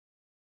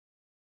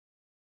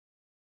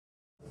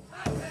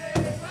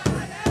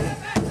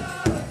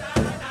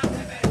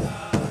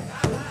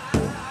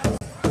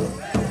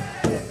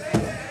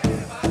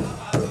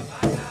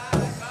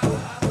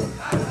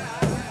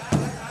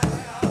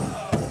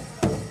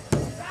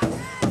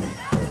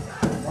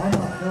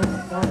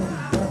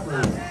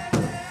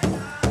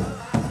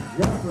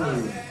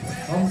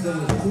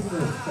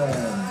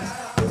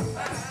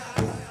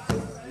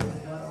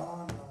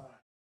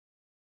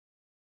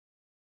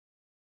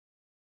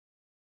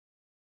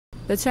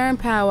The term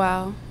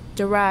powwow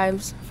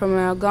derives from an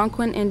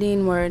Algonquin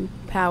Indian word,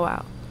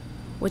 powwow,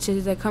 which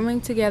is the coming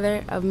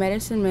together of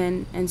medicine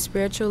men and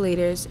spiritual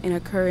leaders in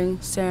occurring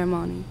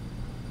ceremony.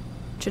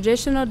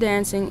 Traditional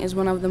dancing is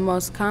one of the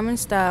most common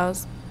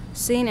styles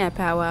seen at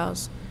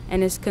powwows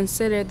and is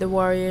considered the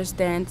warrior's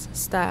dance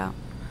style.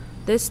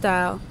 This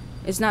style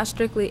is not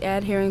strictly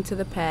adhering to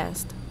the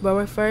past, but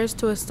refers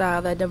to a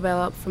style that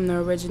developed from the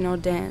original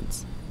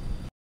dance.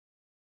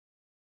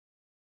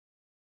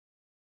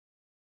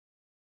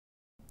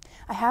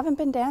 I haven't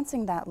been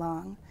dancing that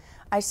long.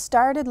 I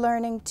started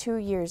learning 2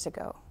 years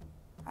ago.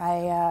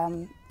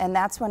 And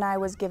that's when I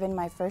was given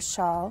my first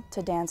shawl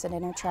to dance at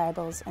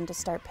intertribals and to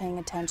start paying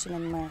attention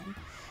and learn.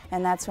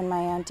 And that's when my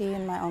auntie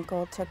and my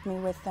uncle took me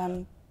with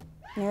them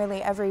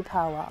nearly every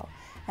powwow.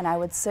 And I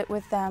would sit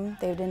with them.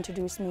 They would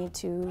introduce me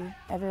to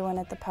everyone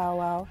at the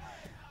powwow,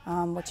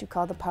 what you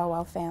call the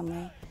powwow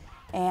family.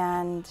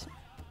 And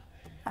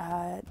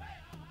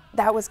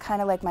that was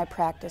kind of like my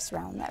practice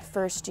round. That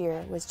first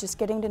year was just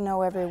getting to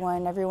know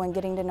everyone, everyone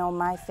getting to know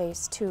my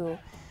face too.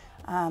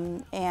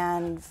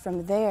 And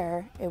from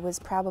there, it was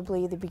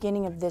probably the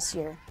beginning of this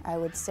year, I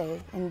would say,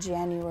 in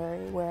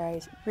January, where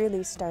I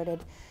really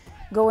started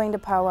going to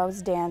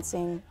powwows,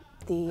 dancing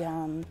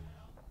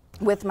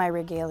with my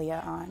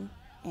regalia on,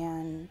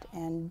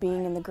 and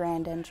being in the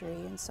grand entry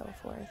and so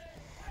forth.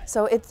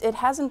 So it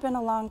hasn't been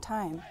a long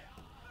time,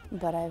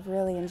 but I've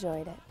really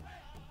enjoyed it.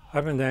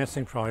 I've been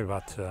dancing probably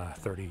about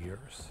 30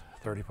 years,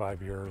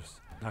 35 years.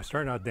 I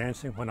started out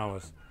dancing when I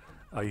was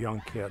a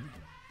young kid.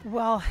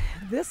 Well,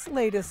 this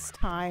latest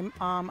time,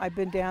 I've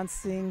been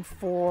dancing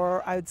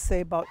for, I would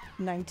say, about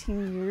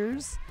 19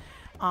 years.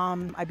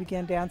 I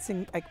began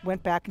dancing, I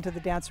went back into the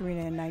dance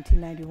arena in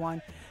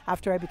 1991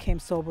 after I became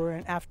sober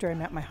and after I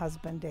met my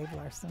husband, Dave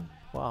Larson.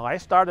 Well, I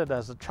started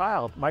as a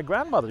child. My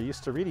grandmother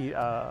used to really,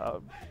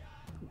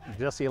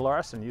 Jessie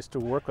Larson used to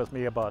work with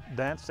me about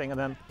dancing, and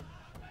then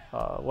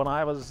when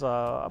I was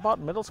about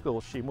middle school,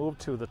 she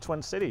moved to the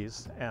Twin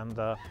Cities and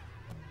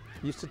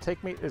used to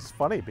take me. It's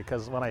funny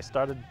because when I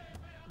started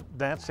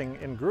dancing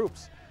in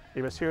groups,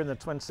 it was here in the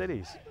Twin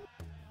Cities.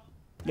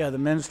 Yeah, the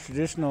men's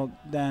traditional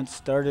dance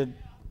started,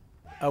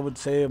 I would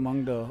say,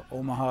 among the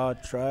Omaha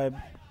tribe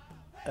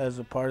as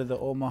a part of the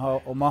Omaha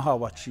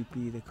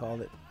Wachipi, they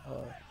called it,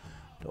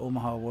 the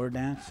Omaha war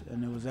dance,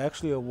 and it was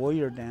actually a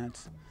warrior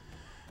dance,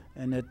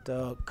 and it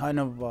kind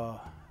of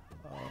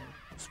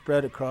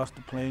spread across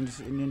the plains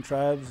Indian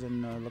tribes,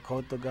 and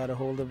Lakota got a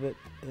hold of it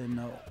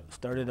and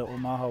started the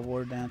Omaha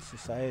War Dance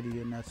Society,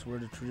 and that's where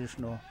the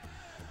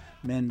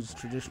men's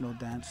traditional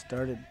dance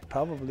started,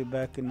 probably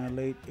back in the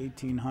late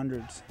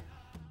 1800s.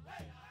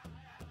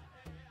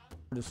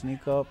 The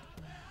sneak up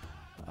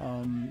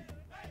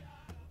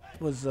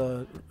was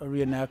a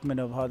reenactment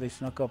of how they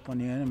snuck up on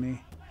the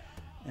enemy,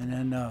 and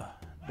then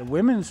the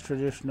women's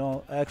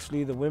traditional,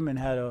 actually the women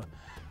had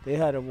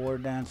a war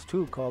dance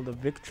too called the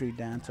victory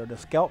dance or the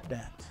scalp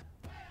dance,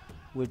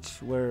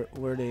 where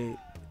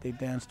they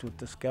danced with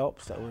the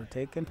scalps that were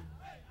taken.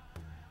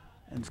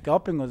 And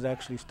scalping was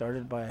actually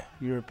started by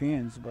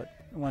Europeans, but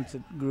once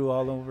it grew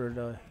all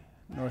over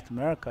North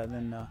America,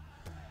 then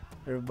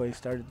everybody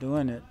started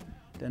doing it.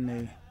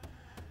 Then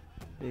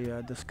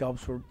the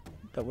scalps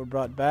that were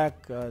brought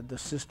back, the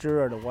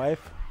sister or the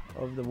wife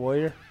of the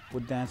warrior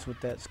would dance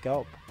with that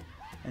scalp,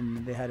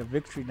 and they had a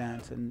victory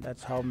dance, and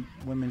that's how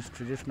women's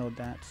traditional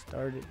dance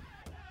started.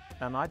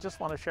 And I just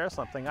want to share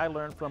something I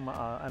learned from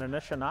an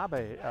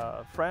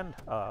Anishinaabe friend,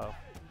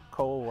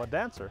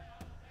 co-dancer,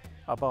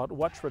 about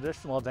what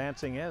traditional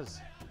dancing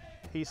is.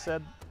 He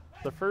said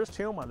the first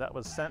human that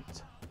was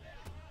sent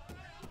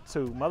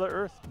to Mother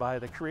Earth by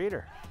the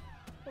Creator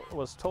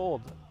was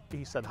told,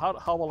 he said,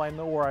 how will I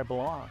know where I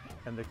belong?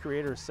 And the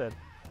Creator said,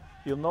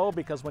 you'll know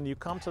because when you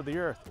come to the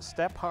earth,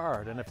 step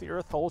hard, and if the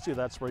earth holds you,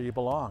 that's where you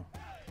belong.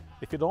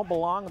 If you don't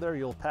belong there,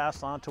 you'll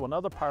pass on to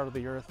another part of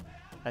the earth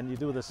and you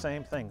do the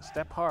same thing,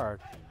 step hard,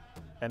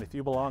 and if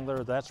you belong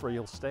there, that's where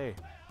you'll stay.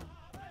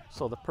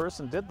 So the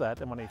person did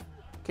that, and when he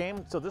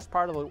came to this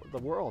part of the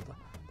world,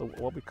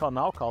 what we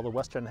now call the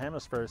Western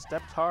Hemisphere,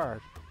 stepped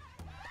hard,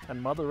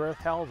 and Mother Earth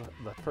held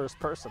the first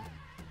person.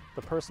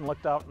 The person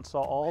looked out and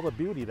saw all the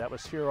beauty that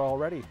was here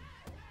already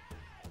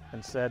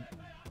and said,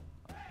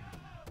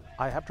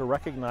 I have to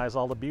recognize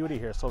all the beauty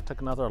here, so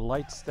took another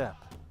light step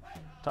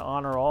to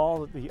honor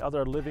all the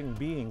other living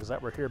beings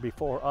that were here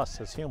before us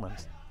as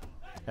humans.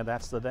 And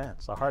that's the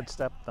dance, a hard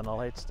step, then a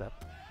light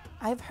step.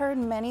 I've heard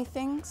many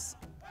things,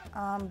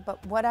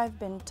 but what I've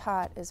been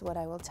taught is what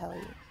I will tell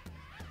you.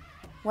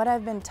 What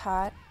I've been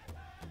taught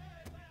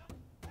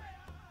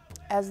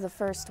as the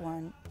first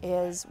one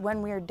is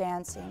when we're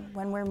dancing,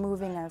 when we're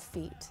moving our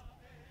feet,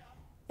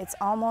 it's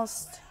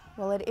almost,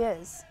 well, it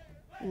is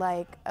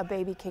like a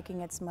baby kicking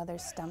its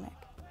mother's stomach.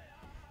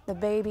 The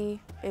baby,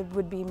 it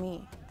would be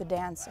me, the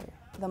dancer.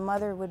 The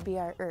mother would be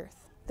our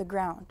earth, the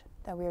ground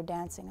that we are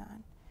dancing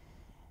on.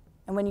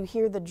 And when you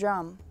hear the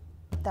drum,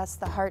 that's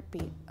the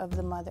heartbeat of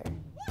the mother.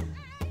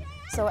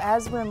 So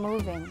as we're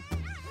moving,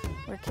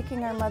 we're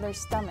kicking our mother's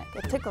stomach.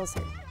 It tickles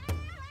her.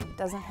 It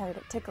doesn't hurt,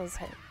 it tickles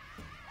her.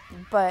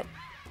 But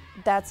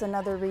that's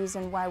another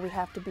reason why we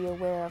have to be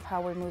aware of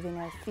how we're moving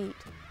our feet.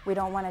 We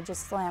don't want to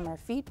just slam our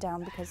feet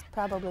down because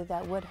probably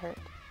that would hurt.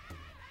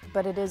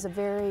 But it is a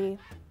very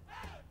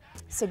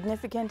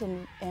significant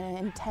and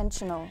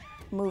intentional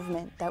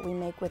movement that we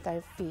make with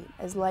our feet,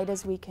 as light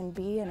as we can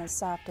be and as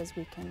soft as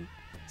we can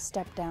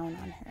step down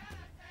on her.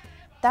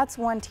 That's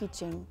one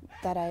teaching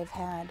that I've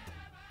had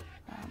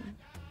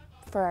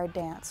for our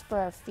dance, for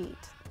our feet.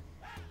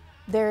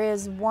 There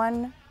is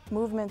one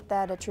movement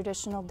that a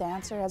traditional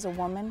dancer as a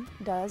woman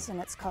does, and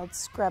it's called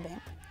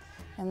scrubbing.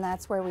 And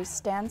that's where we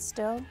stand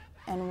still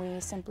and we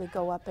simply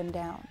go up and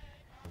down.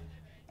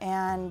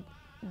 And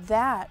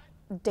that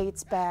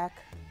dates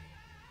back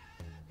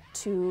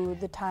to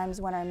the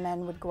times when our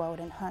men would go out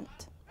and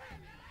hunt.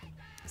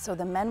 So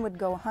the men would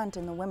go hunt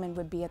and the women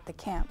would be at the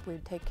camp.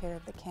 We'd take care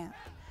of the camp.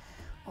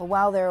 Well,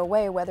 while they're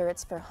away, whether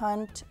it's for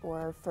hunt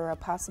or for a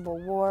possible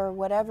war,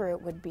 whatever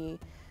it would be,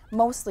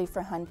 mostly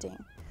for hunting,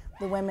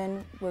 the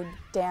women would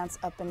dance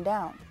up and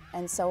down.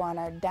 And so on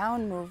our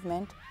down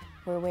movement,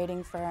 we're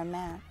waiting for our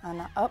man. On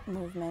the up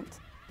movement,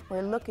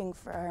 we're looking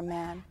for our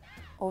man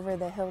over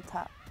the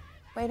hilltop,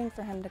 waiting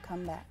for him to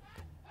come back.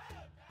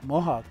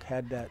 Mohawk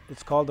had that.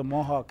 It's called the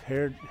Mohawk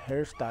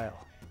hairstyle.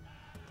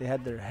 They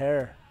had their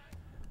hair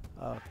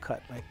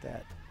cut like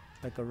that,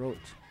 like a roach.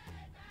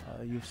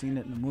 You've seen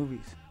it in the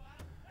movies.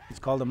 It's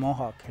called a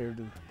Mohawk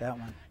hairdo, that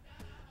one.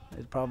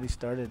 It probably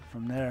started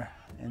from there,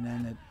 and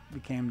then it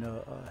became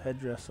the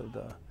headdress of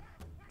the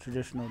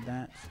traditional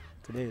dance,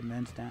 today the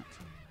men's dance.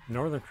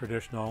 Northern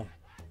traditional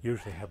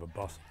usually have a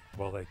bustle.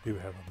 Well, they do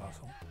have a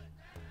bustle.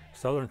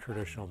 Southern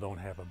traditional don't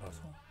have a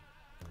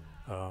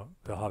bustle.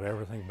 They'll have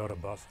everything but a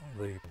bustle.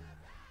 The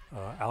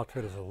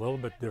outfit is a little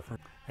bit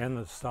different, and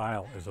the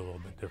style is a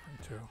little bit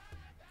different too.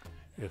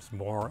 It's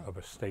more of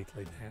a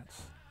stately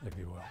dance, if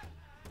you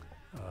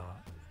will.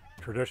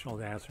 Traditional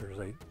dancers,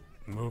 they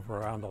move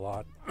around a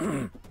lot,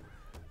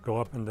 go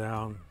up and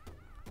down.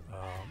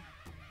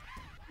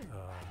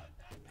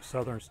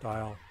 Southern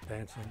style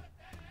dancing,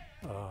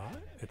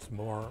 it's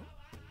more,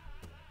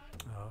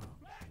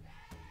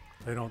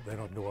 they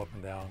don't go up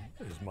and down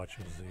as much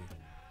as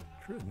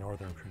the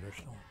northern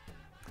traditional.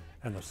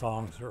 And the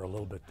songs are a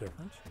little bit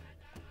different.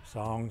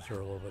 Songs are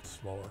a little bit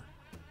slower,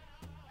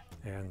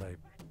 and the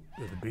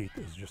beat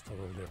is just a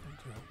little different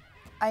too.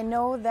 I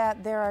know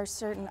that there are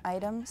certain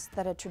items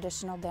that a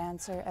traditional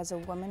dancer as a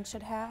woman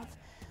should have,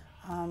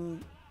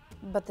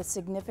 but the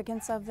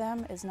significance of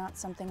them is not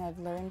something I've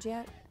learned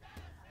yet.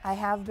 I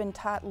have been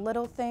taught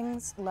little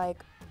things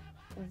like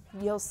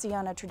you'll see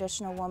on a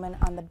traditional woman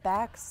on the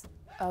backs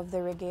of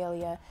the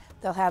regalia,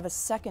 they'll have a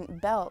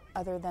second belt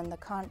other than the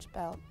conch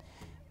belt,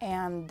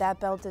 and that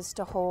belt is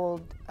to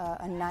hold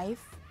a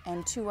knife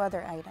and 2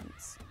 other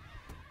items.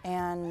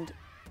 And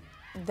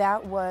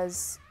that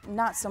was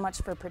not so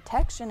much for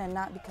protection and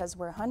not because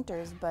we're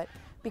hunters, but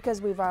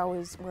because we're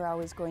always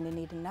going to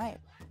need a knife.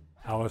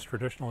 How has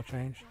traditional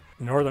changed?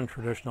 Northern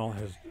traditional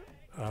has,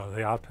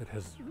 the outfit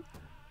has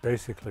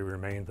basically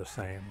remained the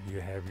same.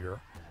 You have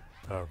your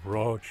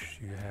roach,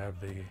 you have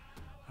the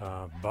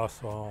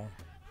bustle,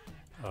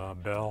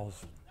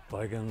 bells,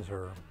 leggings,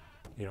 or,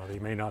 you know, they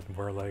may not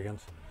wear leggings.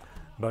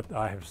 But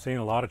I have seen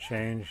a lot of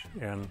change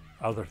in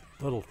other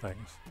little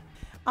things.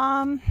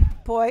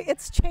 Boy,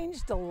 it's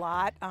changed a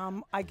lot.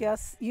 I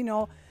guess, you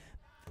know,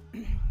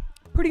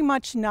 pretty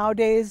much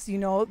nowadays, you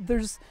know,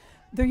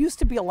 there used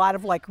to be a lot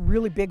of like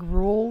really big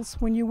rules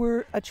when you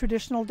were a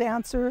traditional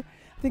dancer.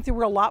 I think there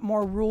were a lot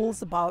more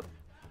rules about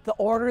the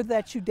order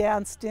that you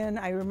danced in.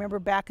 I remember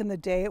back in the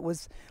day it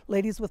was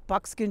ladies with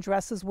buckskin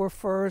dresses were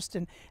first,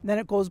 and then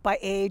it goes by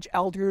age,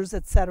 elders,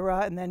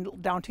 etc., and then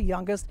down to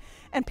youngest.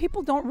 And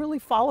people don't really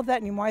follow that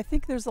anymore. I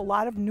think there's a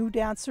lot of new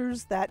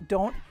dancers that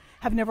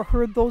have never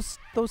heard those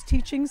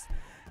teachings,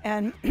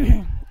 and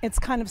it's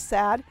kind of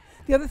sad.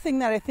 The other thing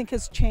that I think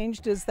has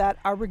changed is that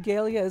our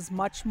regalia is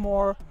much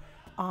more,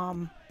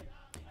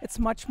 it's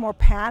much more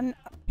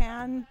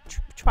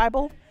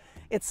tribal.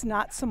 It's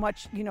not so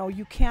much, you know,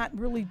 you can't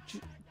really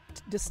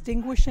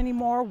distinguish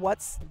anymore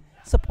what's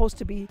supposed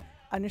to be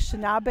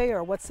Anishinaabe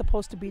or what's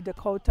supposed to be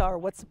Dakota or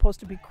what's supposed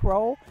to be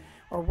Crow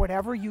or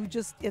whatever.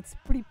 It's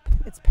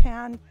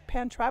pan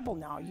tribal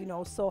now, you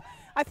know. So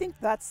I think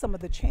that's some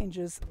of the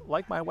changes.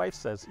 Like my wife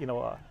says, you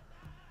know,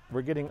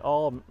 we're getting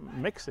all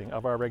mixing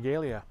of our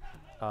regalia.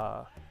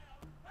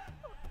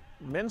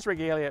 Men's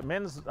regalia,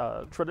 men's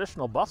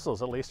traditional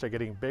bustles at least are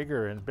getting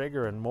bigger and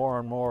bigger and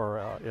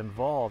more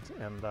involved.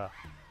 And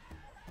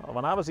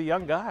when I was a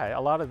young guy,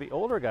 a lot of the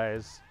older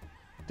guys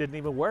didn't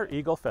even wear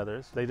eagle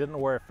feathers. They didn't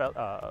wear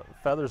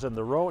feathers in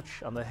the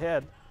roach on the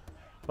head.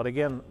 But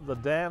again, the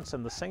dance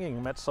and the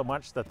singing meant so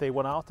much that they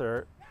went out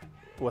there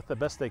with the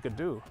best they could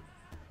do.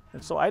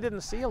 And so I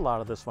didn't see a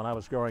lot of this when I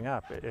was growing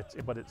up,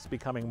 but it's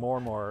becoming more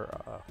and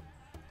more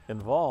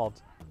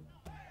involved.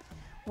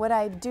 What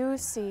I do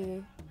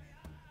see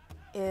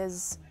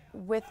is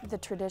with the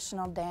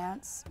traditional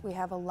dance, we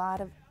have a lot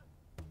of,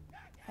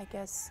 I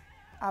guess,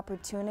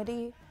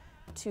 opportunity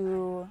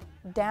to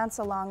dance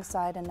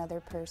alongside another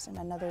person,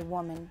 another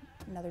woman,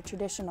 another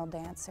traditional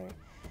dancer,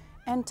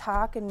 and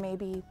talk and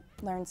maybe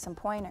learn some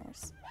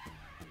pointers.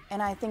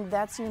 And I think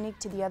that's unique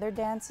to the other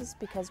dances,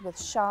 because with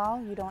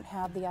shawl, you don't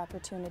have the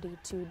opportunity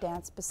to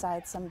dance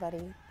beside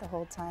somebody the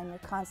whole time. You're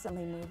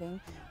constantly moving.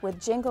 With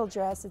jingle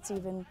dress, it's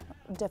even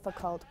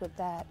difficult with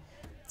that.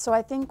 So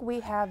I think we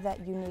have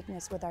that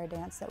uniqueness with our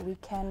dance, that we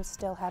can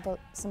still have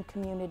some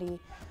community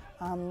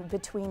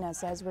between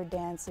us as we're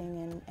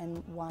dancing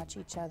and watch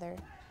each other.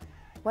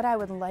 What I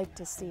would like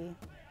to see,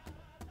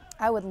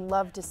 I would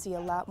love to see a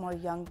lot more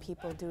young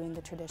people doing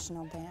the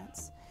traditional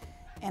dance.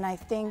 And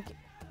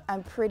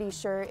I'm pretty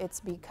sure it's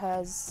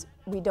because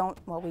we don't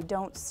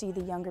see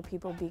the younger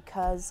people,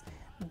 because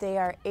they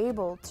are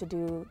able to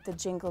do the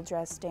jingle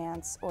dress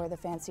dance or the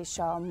fancy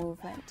shawl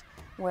movement,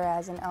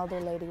 whereas an elder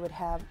lady would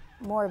have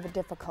more of a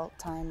difficult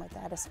time with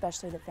that,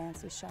 especially the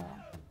fancy shawl.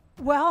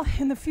 Well,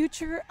 in the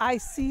future, I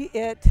see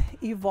it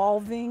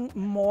evolving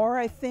more.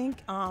 I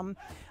think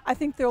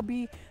there'll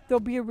be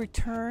a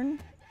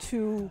return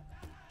to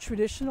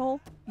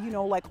traditional,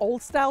 like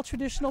old style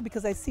traditional,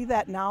 because I see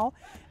that now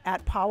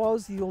at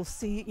powwows. You'll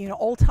see,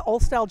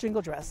 old style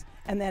jingle dress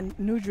and then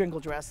new jingle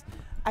dress.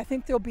 I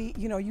think there'll be,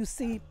 you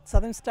see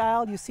Southern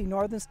style, you see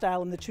Northern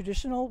style in the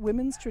traditional,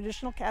 women's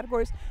traditional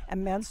categories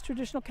and men's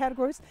traditional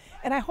categories.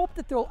 And I hope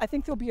that I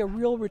think there'll be a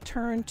real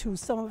return to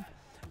some of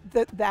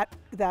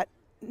that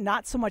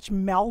not so much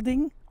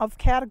melding of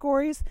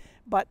categories,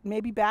 but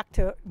maybe back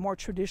to more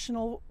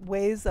traditional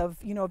ways of,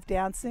 of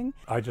dancing.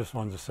 I just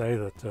wanted to say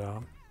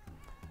that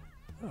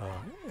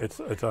it's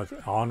an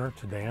honor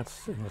to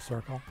dance in the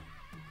circle.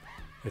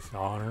 It's an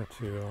honor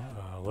to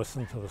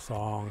listen to the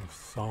songs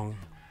sung,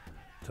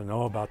 to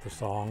know about the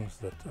songs,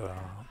 that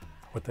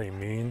what they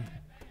mean.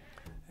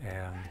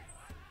 And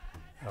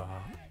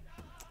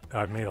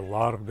I've made a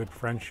lot of good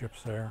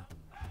friendships there.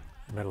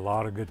 Met a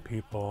lot of good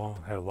people,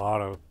 had a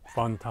lot of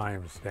fun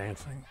times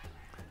dancing.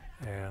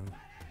 And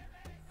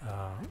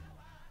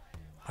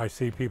I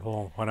see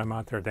people, when I'm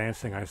out there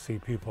dancing, I see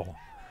people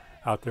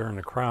out there in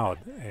the crowd,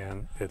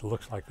 and it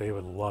looks like they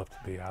would love to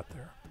be out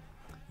there,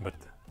 but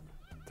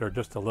they're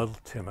just a little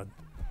timid.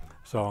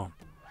 So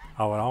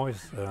I would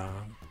always,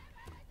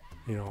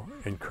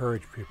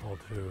 encourage people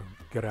to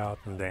get out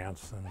and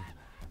dance and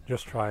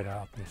just try it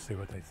out and see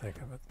what they think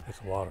of it.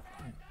 It's a lot of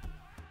fun.